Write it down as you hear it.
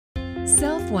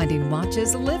Self-winding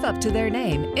watches live up to their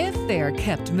name if they are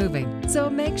kept moving. So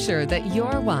make sure that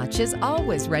your watch is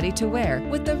always ready to wear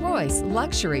with the Royce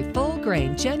Luxury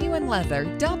full-grain genuine leather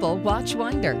double watch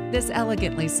winder. This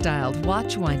elegantly styled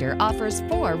watch winder offers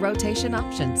 4 rotation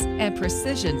options and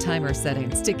precision timer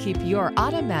settings to keep your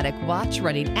automatic watch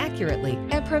running accurately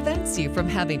and prevents you from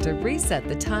having to reset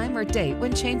the time or date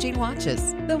when changing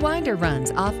watches. The winder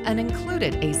runs off an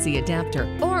included AC adapter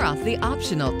or off the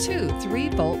optional 2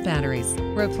 3-volt batteries.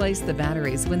 Replace the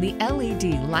batteries when the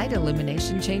LED light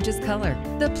illumination changes color.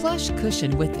 The plush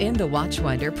cushion within the watch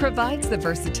winder provides the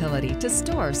versatility to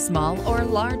store small or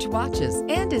large watches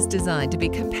and is designed to be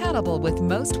compatible with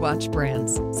most watch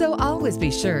brands. So always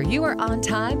be sure you are on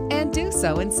time and do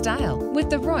so in style with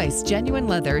the Royce Genuine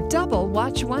Leather Double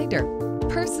Watch Winder.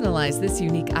 Personalize this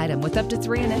unique item with up to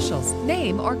 3 initials,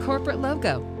 name, or corporate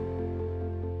logo.